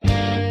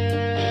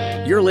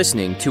You're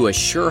listening to A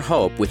Sure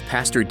Hope with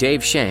Pastor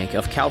Dave Shank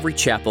of Calvary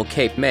Chapel,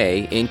 Cape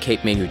May in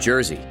Cape May, New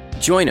Jersey.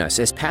 Join us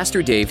as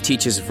Pastor Dave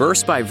teaches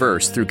verse by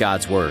verse through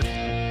God's Word.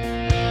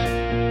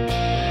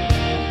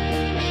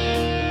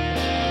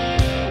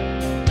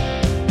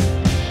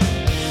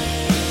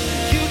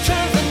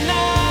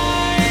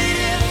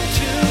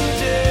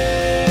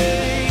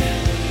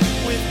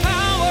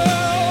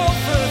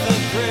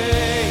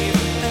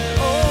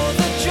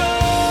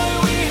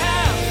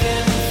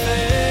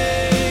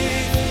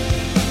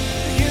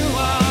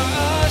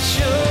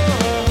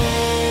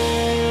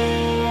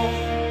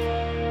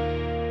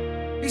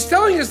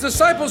 His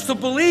disciples to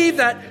believe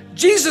that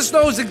Jesus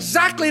knows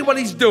exactly what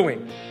he's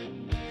doing.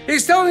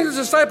 He's telling his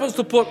disciples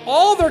to put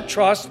all their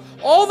trust,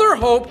 all their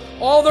hope,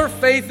 all their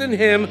faith in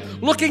him,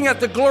 looking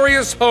at the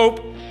glorious hope,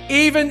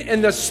 even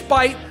in the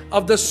spite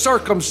of the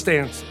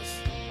circumstances.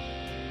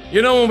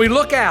 You know, when we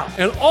look out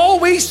and all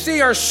we see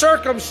are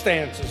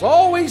circumstances,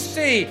 all we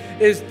see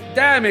is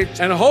damage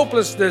and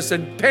hopelessness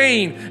and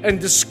pain and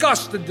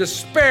disgust and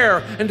despair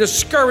and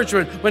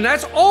discouragement, when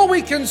that's all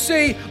we can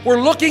see, we're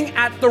looking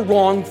at the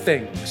wrong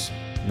things.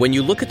 When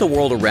you look at the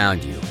world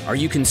around you, are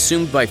you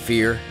consumed by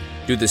fear?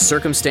 Do the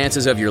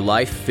circumstances of your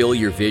life fill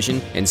your vision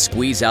and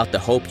squeeze out the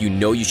hope you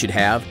know you should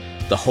have,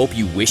 the hope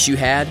you wish you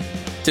had?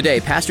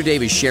 Today, Pastor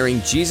Dave is sharing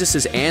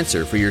Jesus'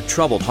 answer for your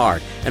troubled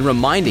heart and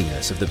reminding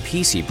us of the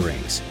peace he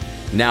brings.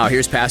 Now,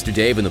 here's Pastor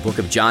Dave in the book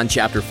of John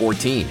chapter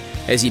 14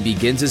 as he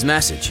begins his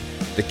message,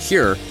 The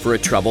Cure for a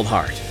Troubled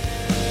Heart.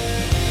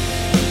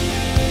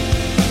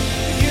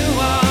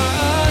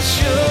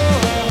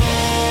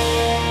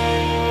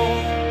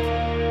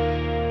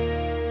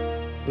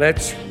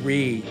 Let's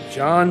read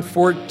John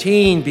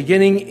 14,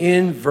 beginning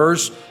in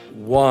verse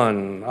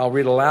 1. I'll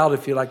read aloud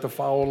if you'd like to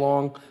follow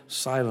along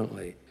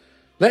silently.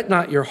 Let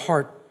not your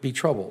heart be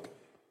troubled.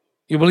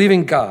 You believe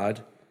in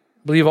God,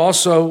 believe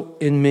also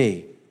in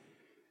me.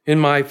 In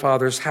my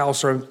Father's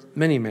house are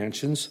many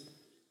mansions.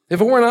 If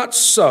it were not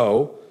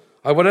so,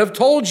 I would have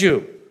told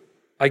you,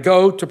 I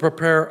go to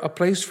prepare a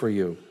place for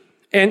you.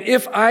 And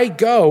if I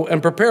go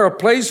and prepare a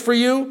place for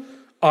you,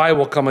 I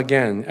will come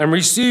again and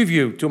receive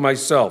you to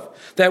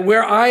myself, that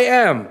where I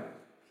am,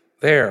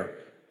 there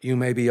you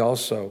may be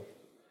also.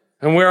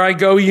 And where I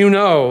go, you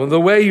know,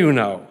 the way you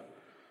know.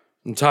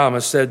 And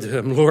Thomas said to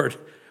him, Lord,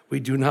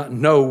 we do not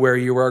know where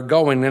you are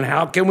going, and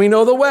how can we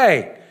know the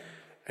way?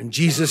 And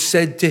Jesus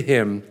said to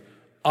him,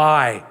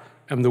 I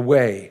am the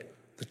way,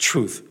 the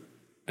truth,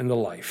 and the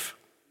life.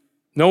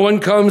 No one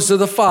comes to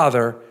the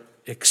Father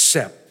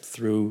except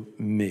through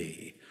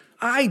me.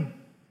 I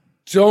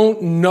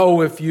don't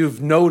know if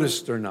you've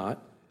noticed or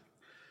not,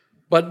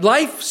 but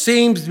life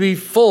seems to be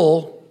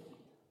full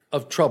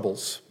of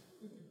troubles.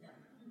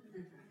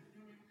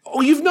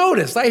 Oh, you've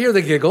noticed. I hear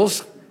the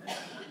giggles.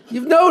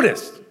 You've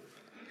noticed. I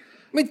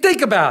mean,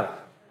 think about it.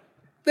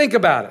 Think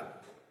about it.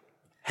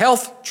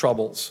 Health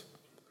troubles,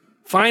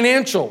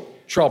 financial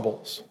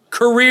troubles,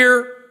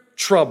 career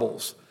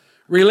troubles,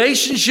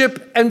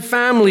 relationship and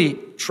family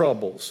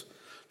troubles,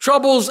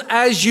 troubles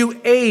as you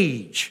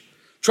age,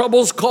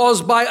 troubles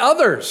caused by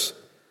others.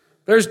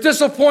 There's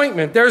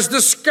disappointment, there's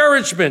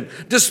discouragement,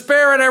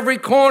 despair at every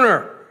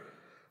corner.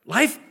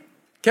 Life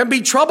can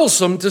be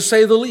troublesome, to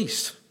say the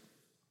least.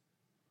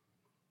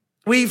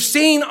 We've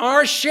seen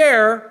our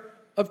share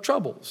of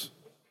troubles.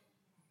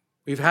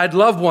 We've had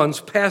loved ones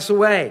pass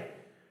away.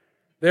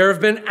 There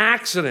have been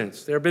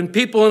accidents. There have been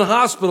people in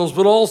hospitals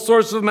with all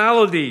sorts of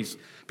maladies,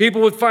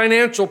 people with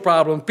financial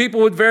problems,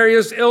 people with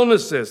various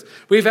illnesses.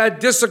 We've had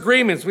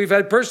disagreements. We've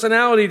had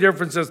personality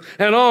differences,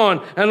 and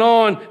on and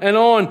on and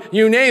on.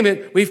 You name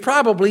it, we've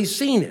probably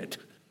seen it.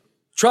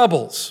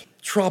 Troubles.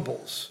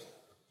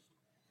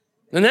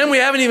 And then we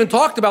haven't even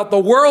talked about the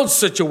world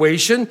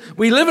situation.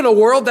 We live in a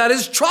world that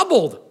is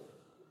troubled.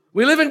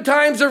 We live in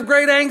times of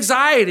great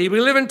anxiety. We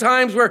live in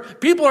times where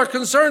people are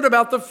concerned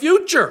about the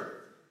future.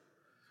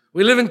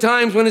 We live in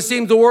times when it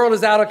seems the world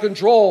is out of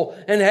control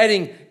and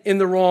heading in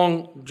the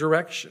wrong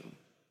direction.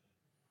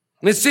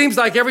 And it seems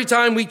like every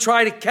time we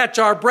try to catch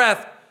our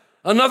breath,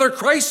 another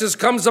crisis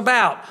comes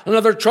about,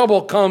 another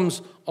trouble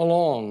comes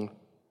along.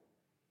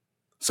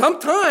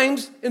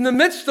 Sometimes in the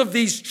midst of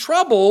these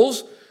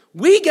troubles,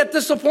 we get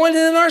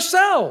disappointed in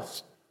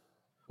ourselves.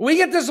 We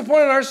get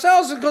disappointed in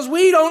ourselves because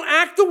we don't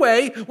act the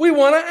way we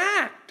want to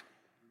act.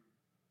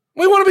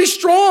 We want to be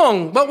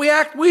strong, but we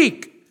act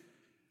weak.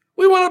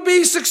 We want to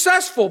be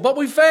successful, but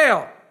we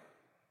fail.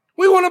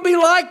 We want to be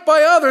liked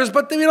by others,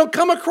 but we don't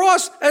come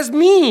across as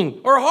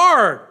mean or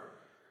hard.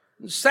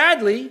 And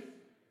sadly,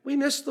 we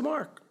miss the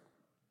mark.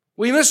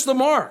 We miss the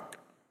mark.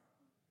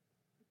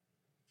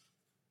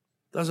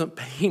 Doesn't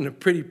paint a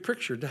pretty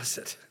picture, does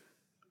it?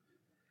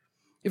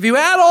 If you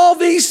add all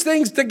these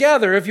things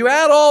together, if you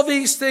add all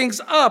these things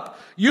up,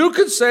 you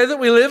could say that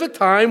we live a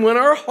time when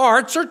our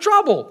hearts are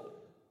troubled.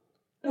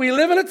 We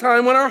live in a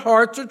time when our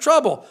hearts are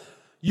troubled.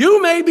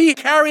 You may be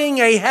carrying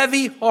a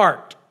heavy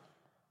heart.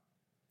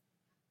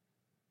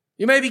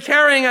 You may be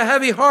carrying a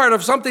heavy heart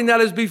of something that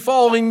is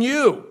befalling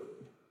you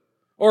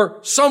or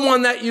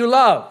someone that you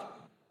love,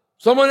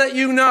 someone that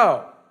you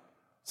know.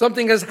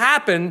 Something has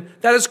happened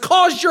that has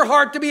caused your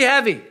heart to be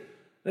heavy.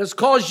 That has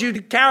caused you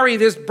to carry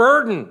this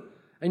burden,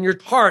 and your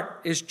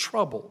heart is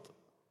troubled.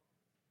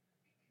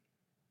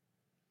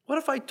 What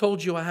if I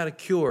told you I had a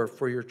cure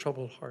for your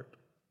troubled heart?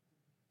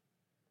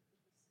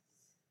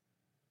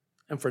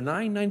 And for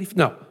 $9.95,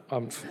 no.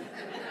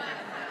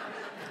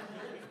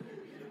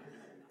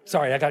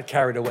 Sorry, I got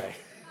carried away.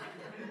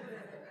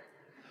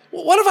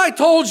 What if I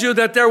told you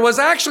that there was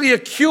actually a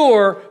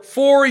cure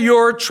for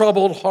your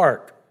troubled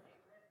heart?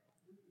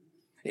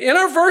 In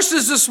our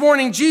verses this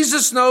morning,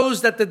 Jesus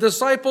knows that the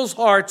disciples'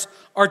 hearts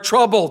are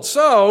troubled.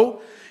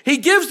 So he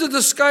gives the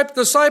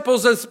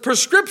disciples a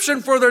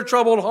prescription for their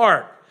troubled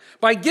heart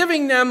by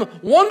giving them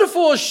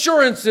wonderful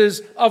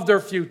assurances of their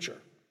future.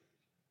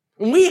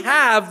 And we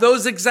have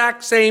those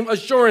exact same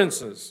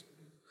assurances.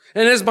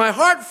 And it is my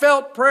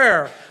heartfelt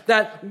prayer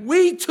that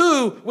we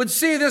too would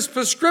see this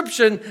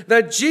prescription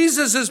that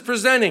Jesus is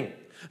presenting,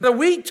 that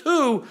we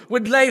too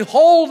would lay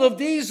hold of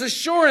these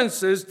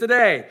assurances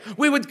today.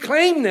 We would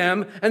claim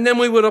them, and then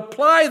we would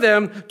apply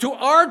them to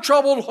our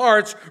troubled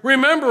hearts,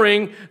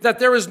 remembering that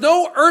there is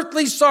no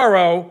earthly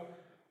sorrow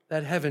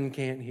that heaven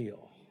can't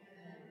heal.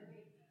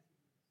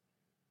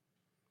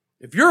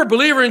 If you're a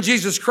believer in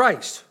Jesus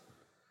Christ,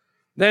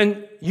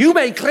 then you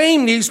may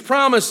claim these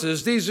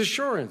promises, these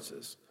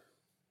assurances.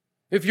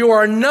 If you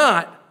are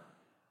not,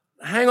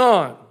 hang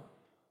on.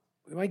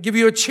 We might give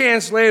you a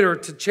chance later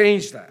to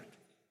change that.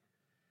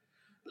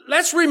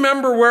 Let's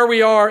remember where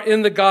we are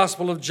in the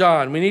Gospel of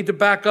John. We need to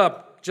back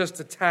up just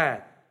a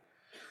tad.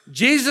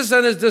 Jesus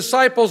and his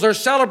disciples are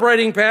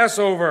celebrating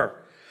Passover.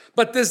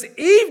 But this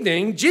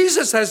evening,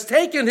 Jesus has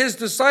taken his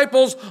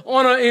disciples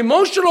on an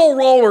emotional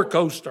roller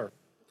coaster.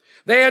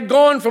 They had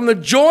gone from the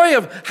joy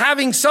of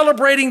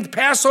celebrating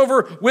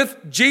Passover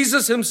with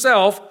Jesus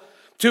himself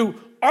to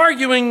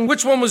arguing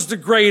which one was the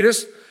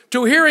greatest,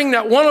 to hearing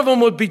that one of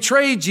them would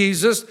betray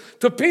Jesus,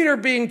 to Peter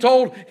being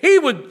told he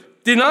would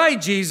deny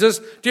Jesus,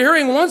 to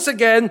hearing once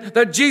again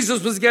that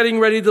Jesus was getting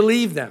ready to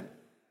leave them.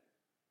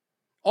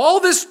 All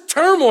this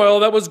turmoil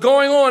that was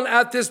going on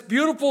at this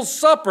beautiful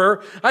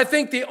supper, I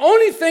think the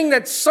only thing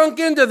that sunk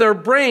into their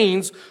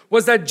brains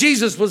was that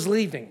Jesus was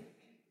leaving.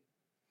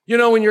 You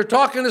know, when you're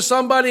talking to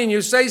somebody and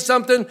you say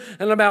something,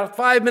 and about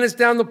 5 minutes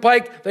down the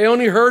pike, they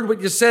only heard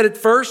what you said at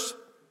first.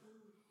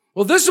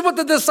 Well, this is what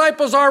the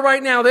disciples are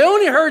right now. They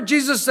only heard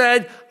Jesus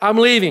said, I'm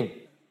leaving.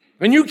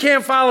 And you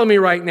can't follow me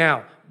right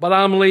now, but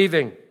I'm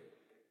leaving.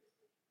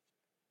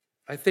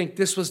 I think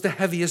this was the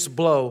heaviest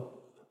blow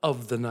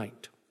of the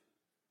night.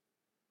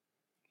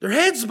 Their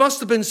heads must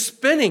have been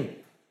spinning.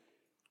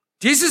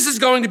 Jesus is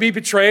going to be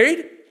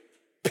betrayed.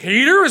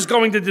 Peter is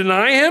going to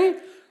deny him.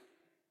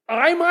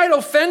 I might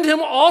offend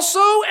him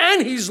also,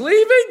 and he's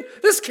leaving?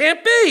 This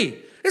can't be.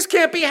 This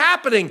can't be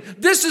happening.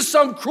 This is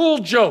some cruel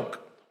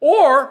joke.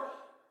 Or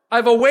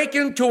I've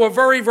awakened to a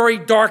very, very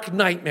dark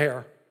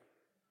nightmare.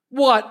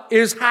 What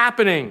is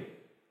happening?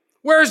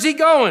 Where is he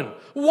going?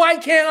 Why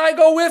can't I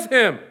go with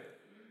him?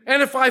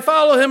 And if I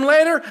follow him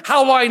later,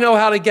 how will I know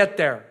how to get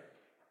there?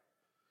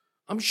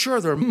 I'm sure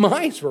their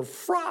minds were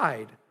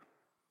fried.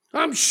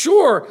 I'm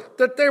sure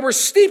that they were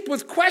steeped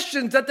with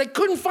questions that they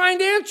couldn't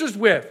find answers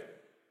with.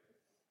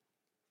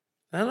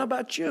 I don't know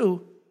about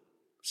you,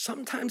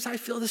 sometimes I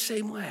feel the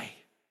same way.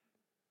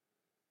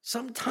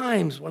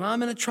 Sometimes when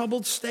I'm in a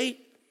troubled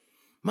state,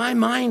 my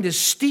mind is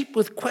steeped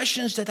with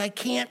questions that I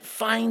can't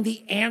find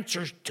the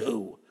answers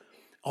to.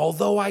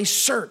 Although I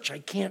search, I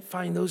can't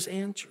find those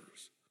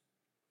answers.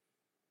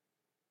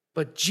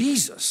 But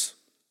Jesus,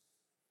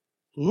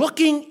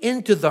 looking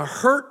into the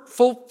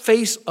hurtful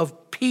face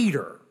of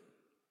Peter,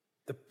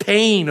 the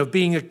pain of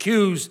being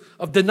accused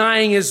of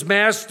denying his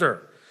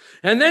master,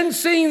 and then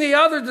seeing the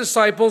other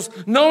disciples,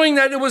 knowing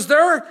that it was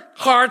their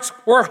hearts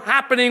were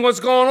happening, what's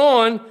going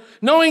on,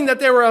 knowing that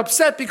they were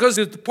upset because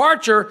of the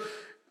departure,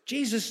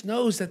 Jesus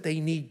knows that they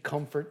need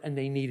comfort and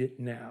they need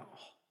it now.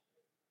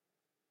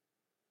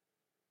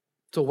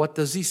 So what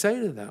does he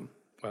say to them?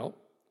 Well,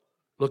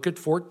 look at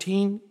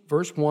 14,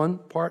 verse 1,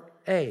 part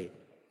A.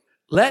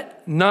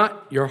 Let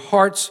not your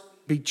hearts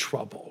be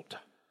troubled.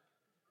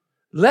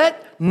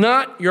 Let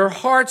not your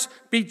hearts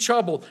be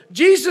troubled.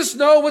 Jesus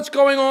knows what's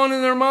going on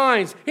in their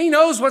minds. He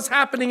knows what's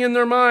happening in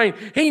their mind.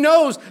 He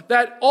knows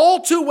that all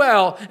too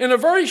well, in a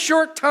very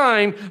short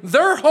time,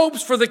 their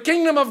hopes for the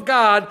kingdom of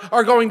God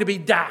are going to be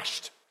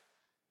dashed.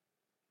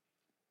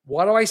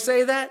 Why do I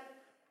say that?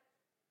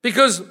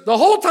 Because the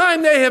whole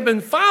time they have been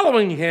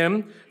following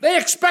him, they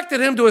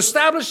expected him to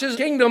establish his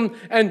kingdom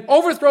and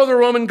overthrow the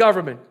Roman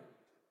government.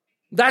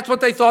 That's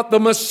what they thought the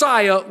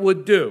Messiah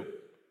would do.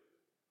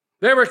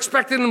 They were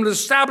expecting him to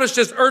establish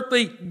this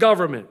earthly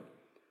government.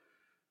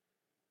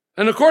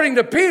 And according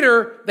to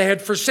Peter, they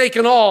had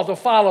forsaken all to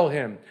follow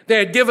him. They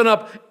had given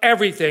up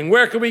everything.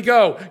 Where can we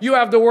go? You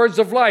have the words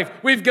of life.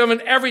 We've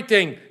given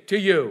everything to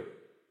you.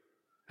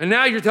 And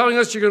now you're telling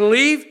us you're going to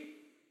leave?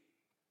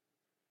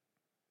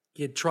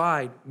 He had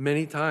tried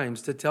many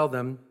times to tell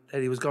them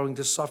that he was going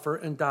to suffer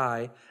and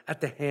die at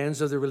the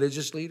hands of the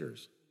religious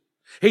leaders.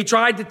 He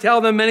tried to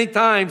tell them many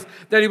times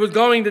that he was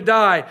going to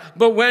die.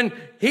 But when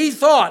he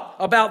thought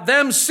about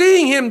them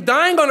seeing him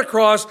dying on a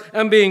cross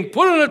and being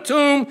put in a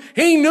tomb,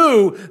 he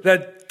knew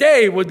that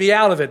they would be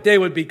out of it. They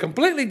would be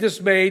completely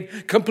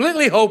dismayed,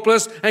 completely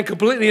hopeless, and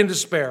completely in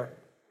despair.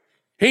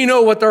 He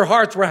knew what their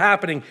hearts were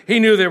happening. He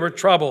knew they were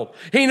troubled.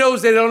 He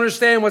knows they don't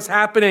understand what's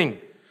happening.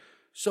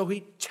 So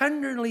he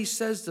tenderly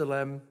says to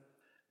them,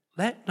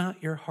 let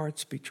not your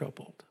hearts be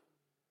troubled.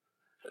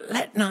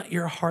 Let not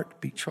your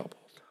heart be troubled.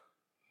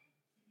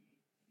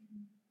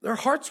 Their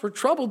hearts were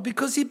troubled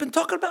because he'd been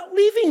talking about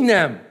leaving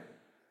them.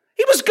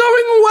 He was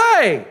going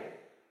away.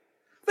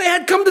 They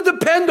had come to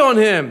depend on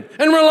him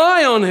and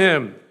rely on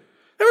him.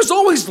 There was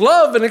always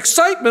love and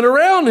excitement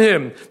around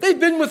him. They'd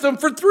been with him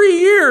for 3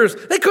 years.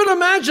 They couldn't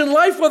imagine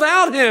life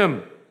without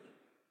him.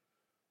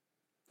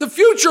 The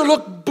future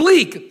looked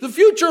bleak. The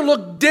future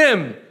looked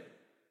dim.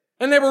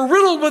 And they were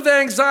riddled with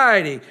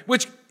anxiety,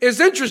 which is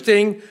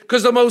interesting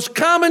because the most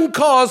common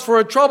cause for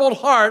a troubled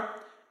heart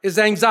is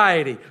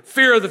anxiety,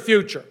 fear of the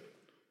future.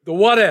 The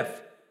what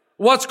if?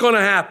 What's going to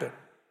happen?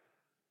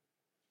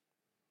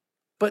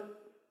 But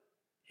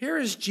here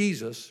is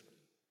Jesus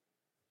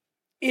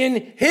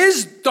in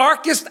his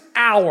darkest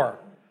hour.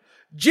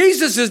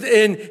 Jesus is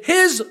in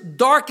his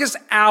darkest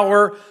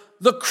hour.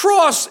 The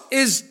cross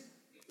is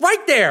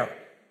right there.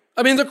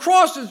 I mean, the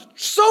cross is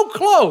so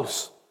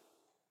close.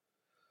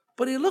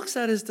 But he looks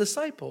at his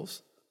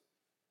disciples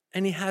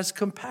and he has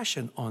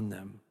compassion on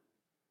them.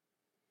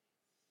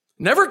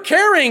 Never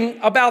caring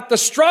about the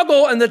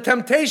struggle and the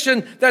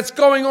temptation that's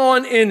going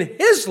on in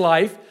his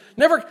life,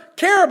 never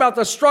care about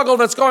the struggle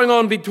that's going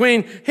on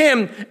between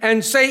him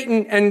and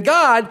Satan and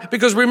God,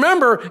 because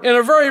remember, in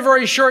a very,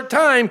 very short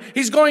time,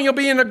 he's going to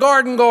be in the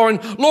garden going,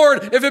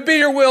 Lord, if it be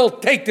your will,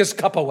 take this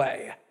cup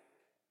away.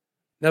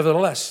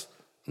 Nevertheless,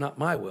 not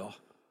my will,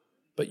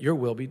 but your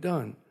will be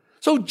done.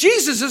 So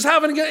Jesus is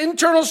having an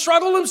internal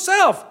struggle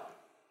himself.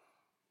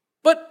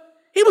 But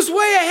he was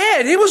way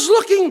ahead. He was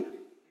looking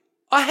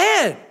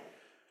ahead.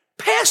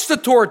 Past the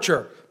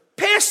torture,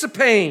 past the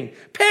pain,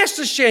 past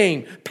the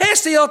shame,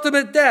 past the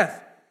ultimate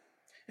death.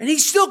 And he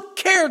still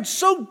cared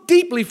so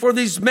deeply for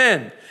these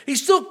men. He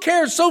still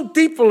cares so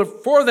deeply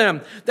for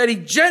them that he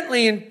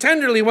gently and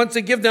tenderly wants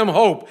to give them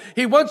hope.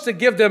 He wants to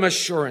give them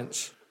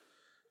assurance.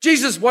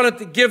 Jesus wanted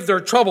to give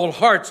their troubled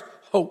hearts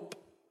hope.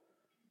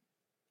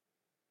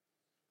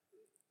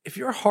 If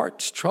your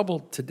heart's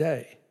troubled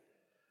today,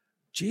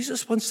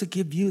 Jesus wants to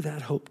give you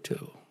that hope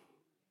too.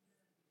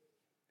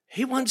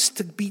 He wants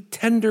to be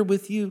tender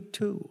with you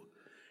too.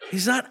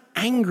 He's not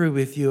angry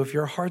with you if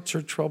your hearts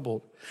are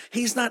troubled.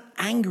 He's not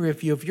angry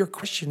with you if you're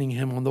questioning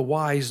him on the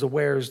whys, the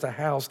wheres, the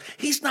hows.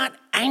 He's not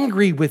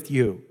angry with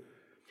you.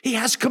 He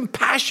has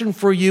compassion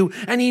for you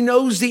and he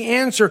knows the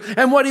answer.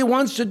 And what he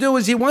wants to do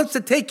is he wants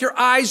to take your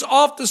eyes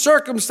off the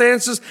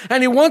circumstances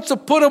and he wants to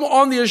put them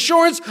on the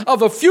assurance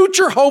of a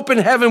future hope in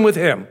heaven with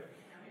him.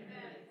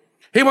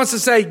 He wants to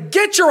say,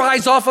 get your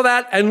eyes off of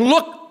that and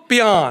look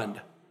beyond.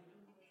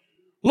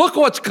 Look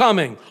what's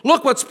coming.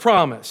 Look what's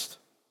promised.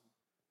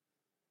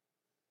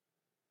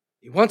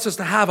 He wants us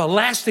to have a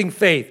lasting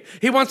faith.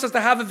 He wants us to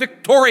have a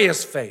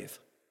victorious faith.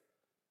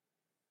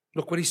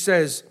 Look what he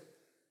says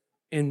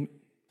in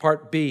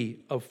part B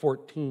of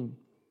 14.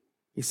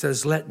 He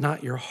says, let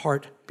not your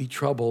heart be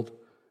troubled.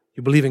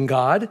 You believe in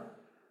God?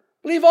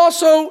 Believe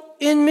also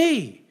in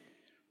me.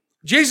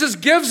 Jesus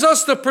gives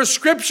us the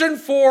prescription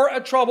for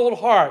a troubled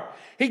heart.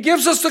 He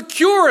gives us the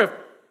cure,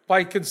 if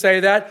I can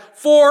say that,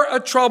 for a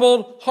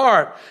troubled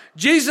heart.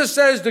 Jesus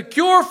says the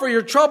cure for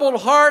your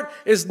troubled heart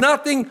is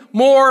nothing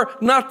more,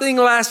 nothing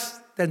less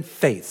than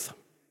faith.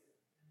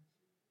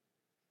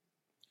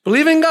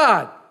 Believe in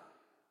God.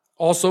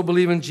 Also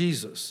believe in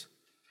Jesus.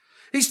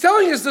 He's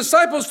telling his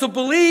disciples to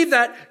believe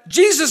that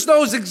Jesus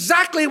knows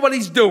exactly what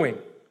he's doing.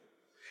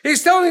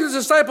 He's telling his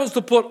disciples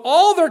to put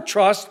all their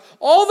trust,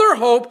 all their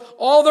hope,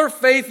 all their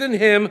faith in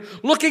him,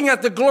 looking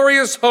at the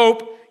glorious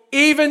hope,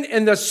 even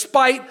in the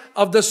spite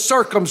of the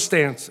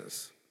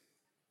circumstances.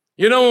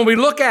 You know, when we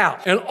look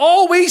out and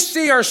all we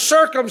see are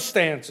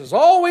circumstances,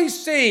 all we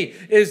see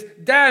is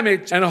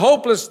damage and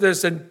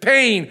hopelessness and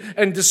pain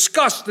and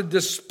disgust and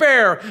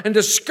despair and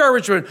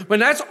discouragement. When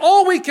that's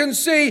all we can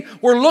see,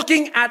 we're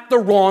looking at the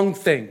wrong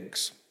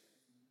things.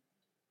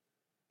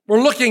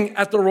 We're looking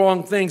at the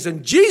wrong things.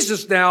 And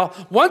Jesus now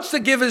wants to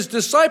give his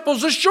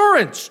disciples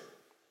assurance.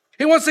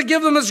 He wants to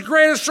give them this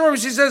great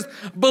assurance. He says,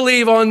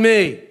 believe on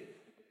me.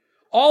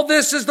 All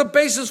this is the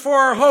basis for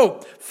our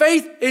hope.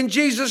 Faith in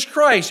Jesus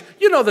Christ.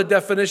 You know the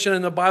definition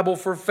in the Bible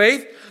for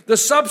faith. The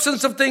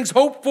substance of things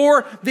hoped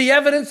for, the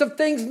evidence of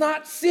things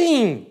not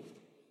seen.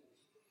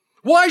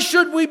 Why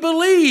should we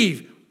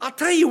believe? I'll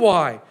tell you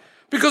why.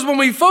 Because when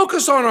we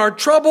focus on our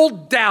trouble,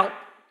 doubt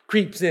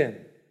creeps in.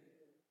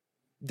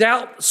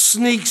 Doubt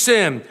sneaks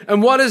in.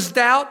 And what is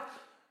doubt?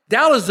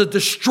 Doubt is the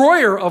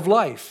destroyer of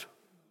life.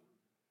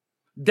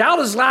 Doubt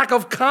is lack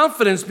of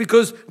confidence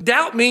because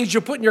doubt means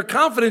you're putting your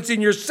confidence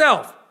in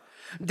yourself.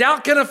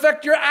 Doubt can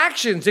affect your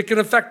actions. It can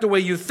affect the way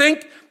you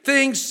think,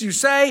 things you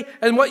say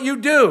and what you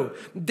do.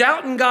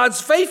 Doubt in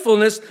God's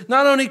faithfulness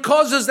not only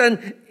causes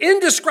an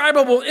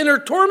indescribable inner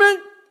torment,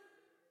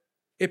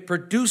 it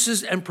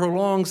produces and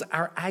prolongs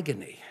our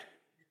agony.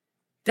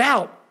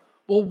 Doubt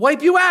will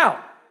wipe you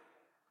out.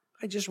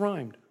 I just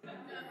rhymed.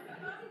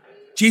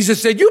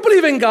 Jesus said, you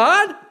believe in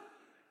God?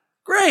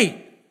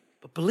 Great,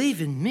 but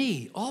believe in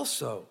me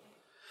also.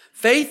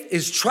 Faith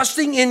is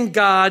trusting in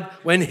God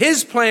when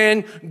his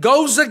plan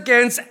goes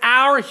against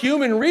our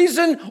human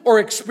reason or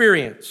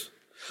experience.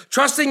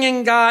 Trusting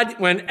in God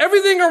when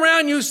everything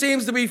around you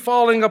seems to be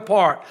falling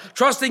apart.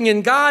 Trusting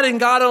in God and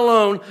God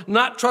alone,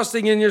 not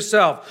trusting in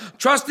yourself.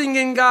 Trusting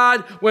in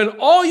God when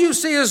all you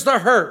see is the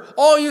hurt,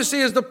 all you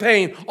see is the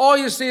pain, all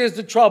you see is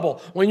the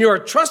trouble. When you are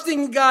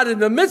trusting God in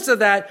the midst of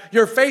that,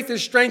 your faith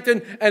is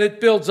strengthened and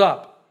it builds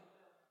up.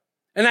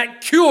 And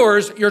that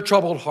cures your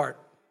troubled heart.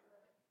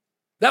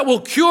 That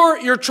will cure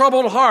your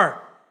troubled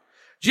heart.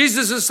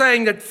 Jesus is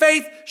saying that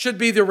faith should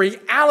be the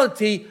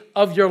reality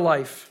of your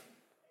life.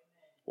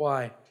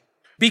 Why?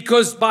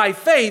 Because by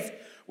faith,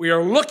 we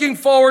are looking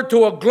forward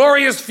to a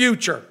glorious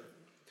future,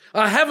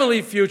 a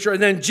heavenly future.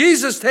 And then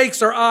Jesus takes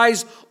their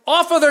eyes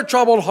off of their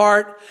troubled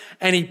heart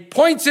and he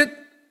points it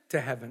to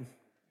heaven.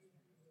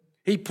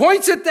 He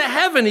points it to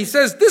heaven. He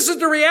says, this is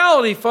the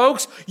reality,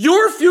 folks.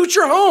 Your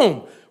future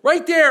home.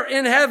 Right there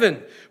in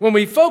heaven. When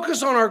we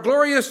focus on our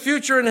glorious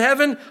future in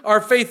heaven, our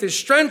faith is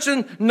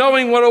strengthened,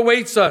 knowing what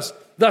awaits us,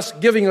 thus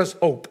giving us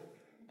hope,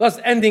 thus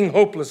ending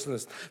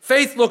hopelessness.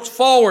 Faith looks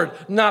forward,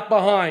 not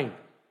behind.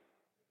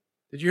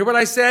 Did you hear what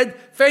I said?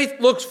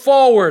 Faith looks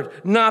forward,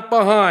 not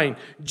behind.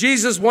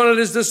 Jesus wanted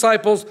his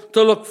disciples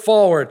to look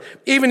forward.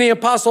 Even the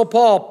Apostle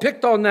Paul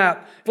picked on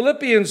that.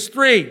 Philippians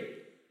 3.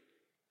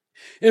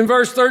 In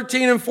verse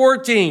 13 and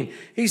 14,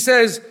 he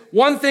says,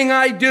 one thing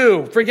I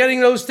do,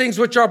 forgetting those things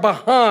which are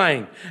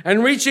behind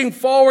and reaching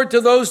forward to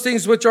those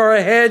things which are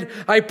ahead,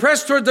 I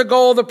press toward the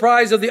goal of the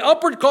prize of the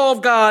upward call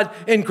of God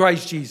in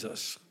Christ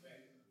Jesus.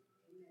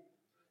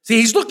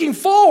 See, he's looking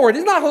forward.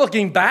 He's not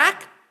looking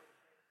back.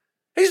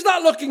 He's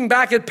not looking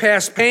back at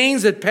past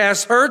pains, at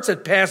past hurts,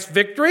 at past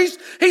victories.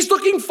 He's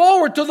looking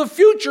forward to the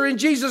future in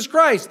Jesus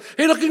Christ.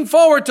 He's looking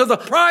forward to the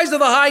prize of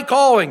the high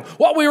calling,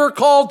 what we were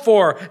called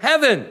for,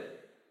 heaven.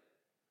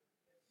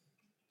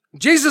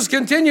 Jesus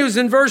continues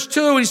in verse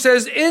 2. He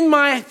says, in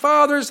my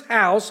Father's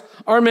house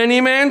are many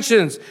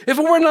mansions. If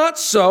it were not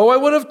so, I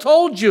would have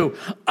told you.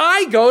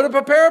 I go to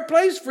prepare a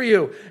place for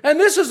you. And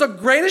this is a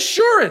great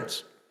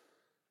assurance.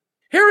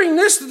 Hearing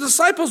this, the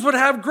disciples would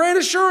have great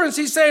assurance.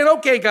 He's saying,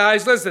 okay,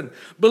 guys, listen,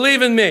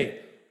 believe in me.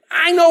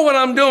 I know what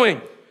I'm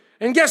doing.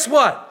 And guess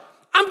what?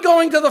 I'm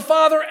going to the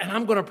Father and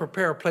I'm going to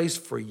prepare a place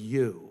for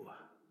you.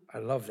 I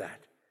love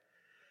that.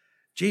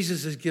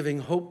 Jesus is giving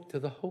hope to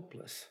the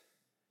hopeless.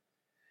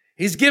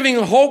 He's giving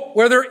hope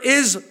where there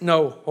is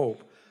no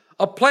hope.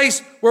 A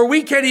place where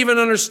we can't even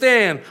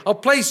understand. A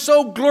place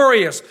so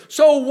glorious,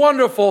 so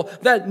wonderful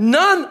that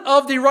none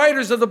of the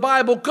writers of the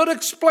Bible could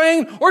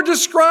explain or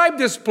describe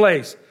this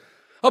place.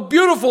 A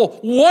beautiful,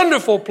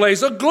 wonderful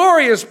place, a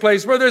glorious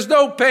place where there's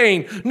no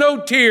pain,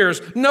 no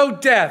tears, no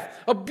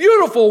death. A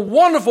beautiful,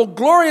 wonderful,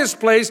 glorious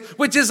place,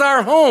 which is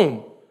our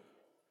home.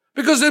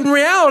 Because in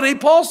reality,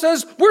 Paul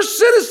says we're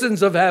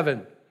citizens of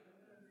heaven.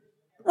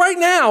 Right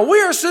now,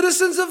 we are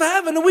citizens of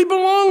heaven and we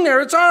belong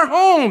there. It's our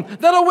home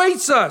that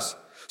awaits us.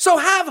 So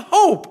have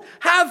hope,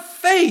 have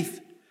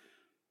faith.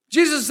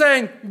 Jesus is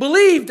saying,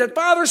 believe that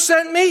Father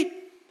sent me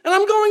and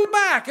I'm going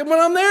back. And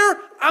when I'm there,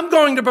 I'm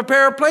going to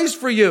prepare a place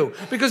for you.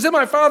 Because in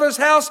my Father's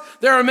house,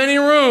 there are many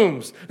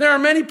rooms. There are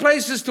many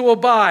places to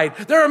abide.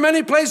 There are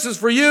many places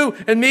for you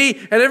and me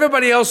and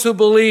everybody else who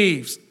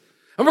believes.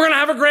 And we're going to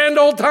have a grand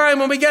old time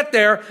when we get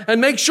there and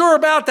make sure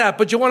about that.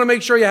 But you want to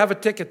make sure you have a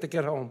ticket to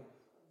get home.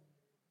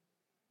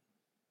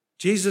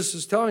 Jesus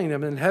is telling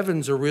them that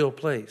heaven's a real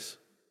place.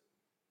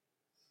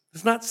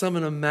 It's not some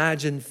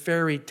imagined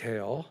fairy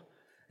tale.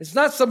 It's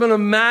not some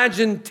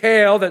imagined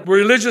tale that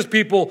religious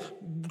people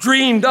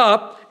dreamed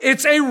up.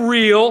 It's a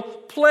real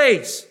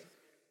place.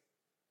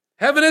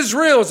 Heaven is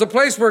real. It's a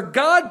place where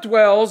God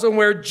dwells and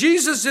where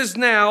Jesus is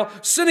now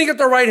sitting at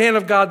the right hand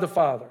of God the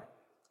Father.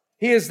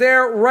 He is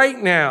there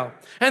right now.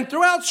 And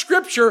throughout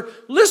Scripture,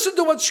 listen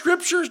to what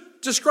Scripture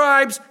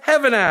describes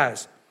heaven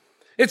as.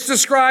 It's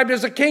described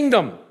as a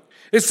kingdom.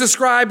 It's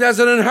described as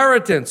an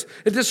inheritance.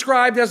 It's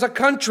described as a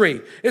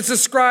country. It's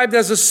described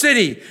as a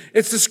city.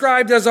 It's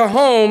described as a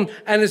home,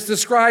 and it's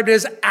described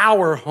as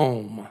our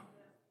home.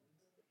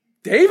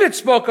 David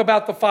spoke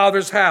about the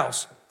Father's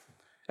house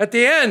at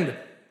the end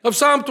of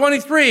Psalm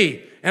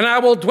 23. And I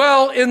will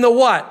dwell in the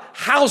what?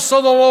 House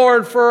of the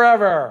Lord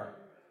forever.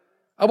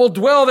 I will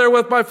dwell there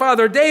with my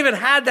Father. David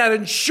had that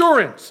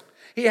assurance.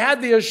 He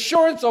had the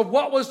assurance of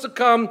what was to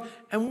come.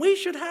 And we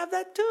should have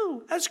that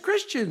too. As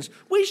Christians,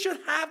 we should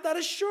have that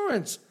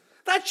assurance.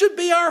 That should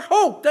be our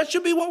hope. That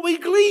should be what we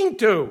glean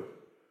to.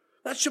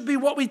 That should be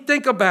what we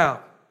think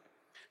about.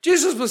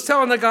 Jesus was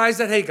telling the guys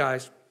that, hey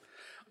guys,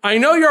 I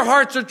know your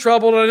hearts are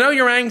troubled. I know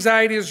your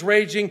anxiety is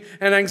raging.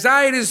 And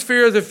anxiety is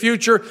fear of the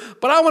future.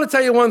 But I want to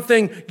tell you one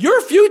thing. Your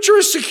future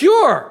is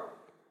secure.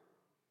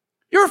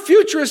 Your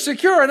future is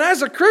secure. And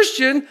as a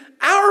Christian,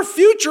 our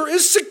future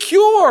is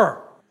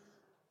secure.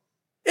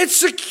 It's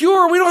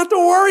secure. We don't have to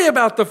worry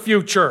about the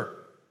future.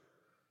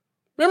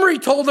 Remember, he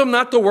told them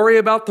not to worry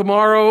about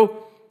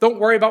tomorrow. Don't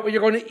worry about what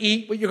you're going to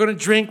eat, what you're going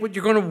to drink, what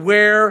you're going to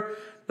wear.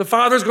 The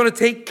Father's going to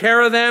take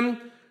care of them.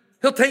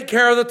 He'll take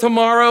care of the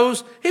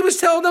tomorrows. He was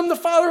telling them the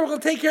Father will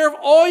take care of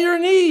all your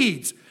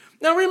needs.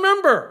 Now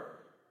remember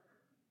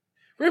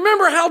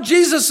how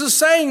Jesus is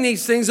saying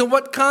these things in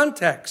what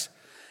context.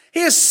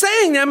 He is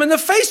saying them in the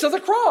face of the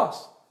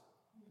cross.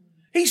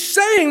 He's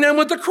saying them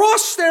with the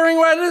cross staring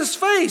right at his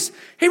face.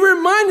 He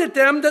reminded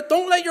them that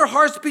don't let your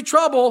hearts be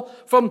troubled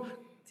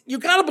you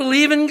got to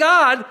believe in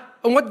God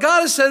and what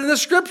God has said in the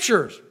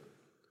scriptures.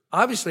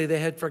 Obviously, they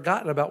had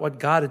forgotten about what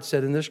God had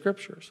said in the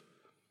scriptures.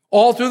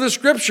 All through the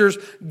scriptures,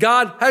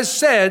 God has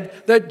said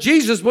that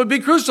Jesus would be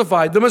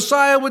crucified, the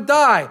Messiah would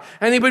die,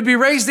 and he would be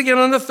raised again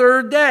on the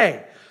third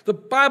day. The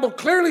Bible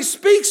clearly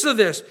speaks of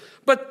this,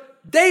 but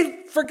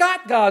they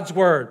forgot God's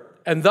word,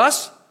 and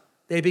thus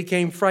they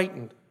became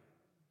frightened.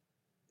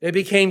 They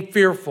became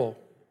fearful.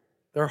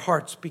 Their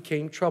hearts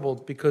became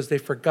troubled because they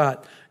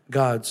forgot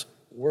God's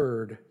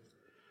word.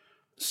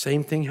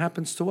 Same thing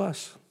happens to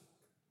us.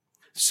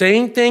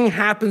 Same thing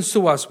happens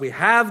to us. We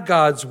have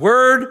God's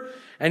word,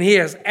 and he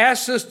has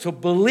asked us to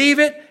believe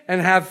it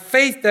and have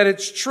faith that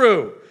it's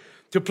true,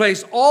 to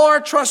place all our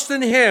trust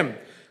in him,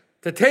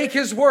 to take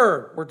his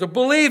word or to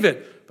believe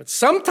it. But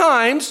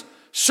sometimes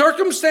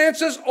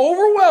circumstances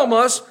overwhelm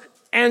us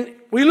and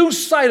we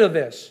lose sight of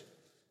this.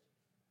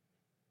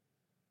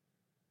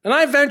 And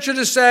I venture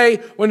to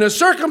say, when the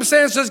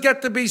circumstances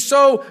get to be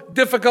so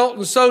difficult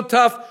and so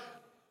tough,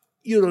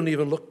 you don't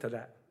even look to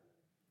that.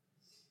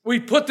 We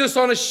put this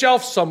on a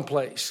shelf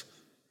someplace,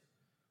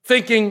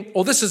 thinking,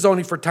 oh, this is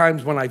only for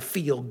times when I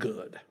feel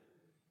good.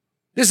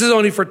 This is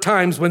only for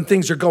times when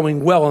things are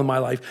going well in my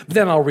life.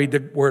 Then I'll read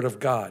the word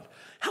of God.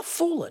 How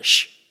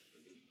foolish.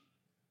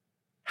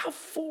 How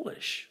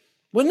foolish.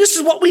 When this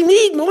is what we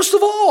need most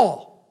of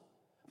all.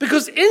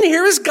 Because in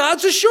here is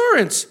God's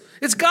assurance.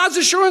 It's God's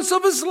assurance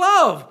of his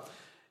love.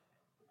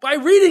 By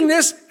reading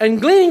this and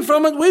gleaning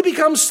from it, we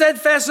become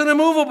steadfast and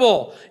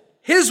immovable.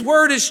 His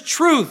word is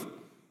truth.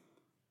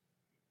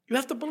 You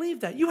have to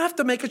believe that. You have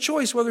to make a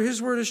choice whether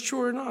his word is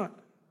true or not.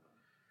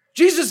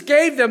 Jesus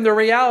gave them the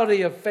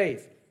reality of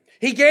faith.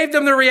 He gave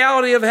them the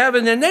reality of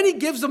heaven, and then he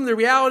gives them the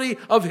reality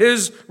of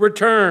his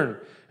return.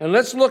 And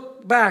let's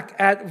look back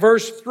at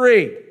verse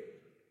 3.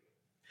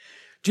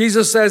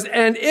 Jesus says,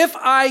 and if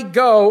I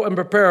go and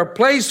prepare a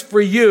place for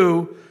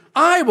you,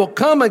 I will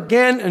come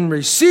again and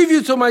receive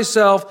you to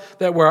myself,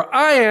 that where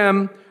I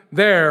am,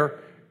 there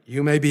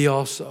you may be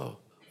also.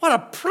 What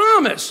a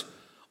promise.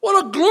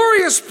 What a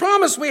glorious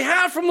promise we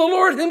have from the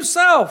Lord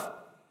himself.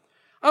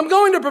 I'm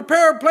going to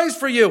prepare a place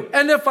for you.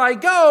 And if I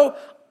go,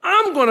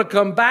 I'm going to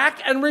come back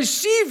and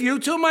receive you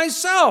to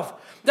myself,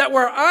 that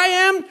where I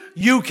am,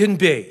 you can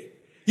be.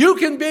 You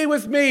can be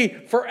with me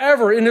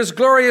forever in his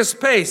glorious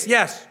pace.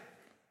 Yes.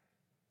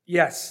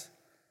 Yes.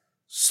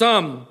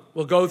 Some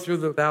will go through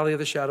the valley of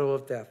the shadow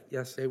of death.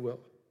 Yes, they will.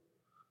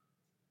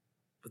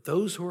 But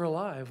those who are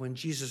alive when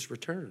Jesus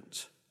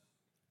returns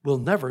will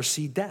never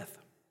see death.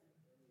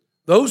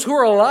 Those who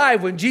are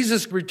alive when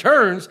Jesus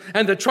returns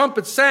and the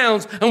trumpet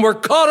sounds and we're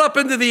caught up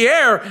into the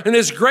air in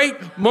this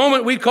great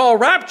moment we call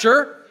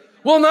rapture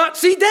will not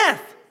see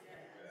death.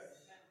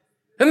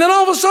 And then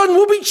all of a sudden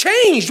we'll be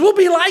changed. We'll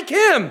be like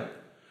him.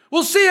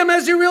 We'll see him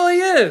as he really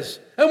is.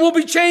 And we'll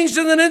be changed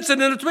in an instant,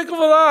 in a twinkle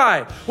of an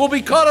eye. We'll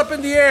be caught up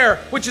in the air,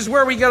 which is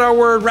where we get our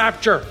word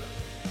rapture.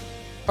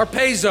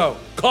 Harpazo,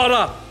 caught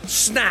up,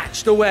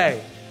 snatched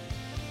away.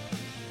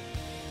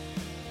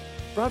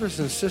 Brothers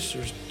and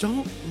sisters,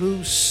 don't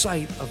lose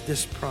sight of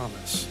this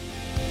promise.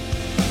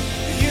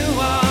 You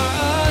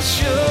are a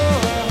sure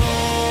hope.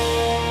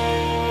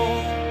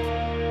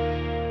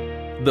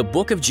 The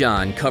book of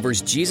John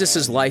covers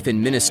Jesus' life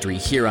and ministry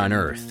here on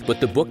earth, but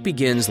the book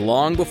begins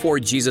long before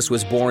Jesus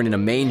was born in a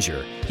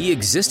manger. He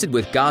existed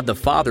with God the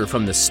Father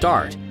from the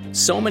start.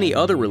 So many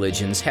other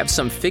religions have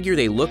some figure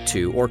they look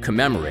to or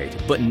commemorate,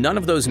 but none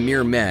of those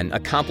mere men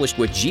accomplished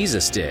what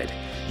Jesus did.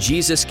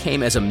 Jesus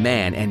came as a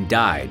man and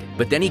died,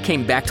 but then he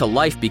came back to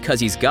life because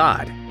he's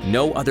God.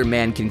 No other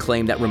man can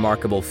claim that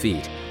remarkable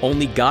feat.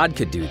 Only God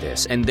could do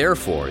this, and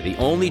therefore, the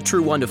only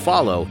true one to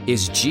follow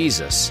is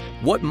Jesus.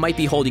 What might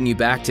be holding you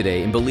back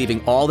today in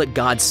believing all that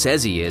God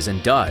says he is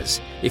and does?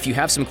 If you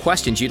have some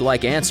questions you'd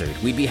like answered,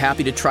 we'd be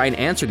happy to try and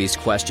answer these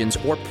questions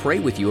or pray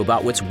with you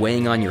about what's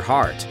weighing on your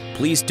heart.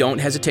 Please don't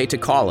hesitate to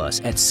call us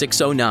at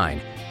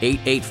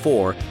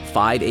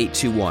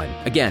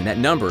 609-884-5821. Again, that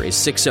number is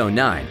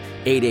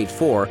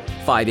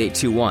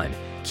 609-884-5821.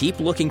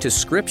 Keep looking to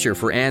Scripture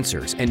for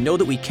answers and know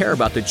that we care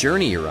about the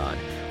journey you're on.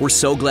 We're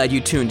so glad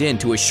you tuned in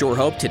to A Sure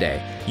Hope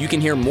today. You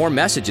can hear more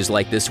messages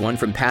like this one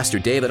from Pastor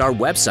Dave at our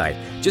website.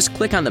 Just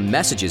click on the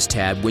Messages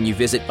tab when you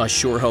visit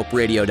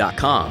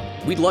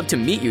ASureHopeRadio.com. We'd love to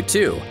meet you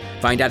too.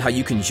 Find out how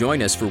you can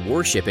join us for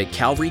worship at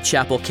Calvary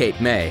Chapel, Cape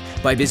May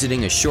by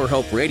visiting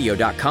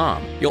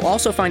ASureHopeRadio.com. You'll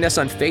also find us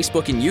on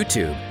Facebook and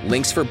YouTube.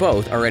 Links for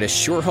both are at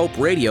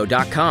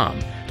ASureHopeRadio.com.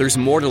 There's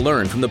more to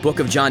learn from the book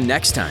of John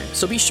next time,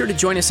 so be sure to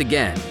join us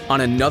again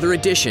on another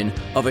edition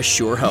of A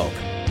Sure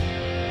Hope.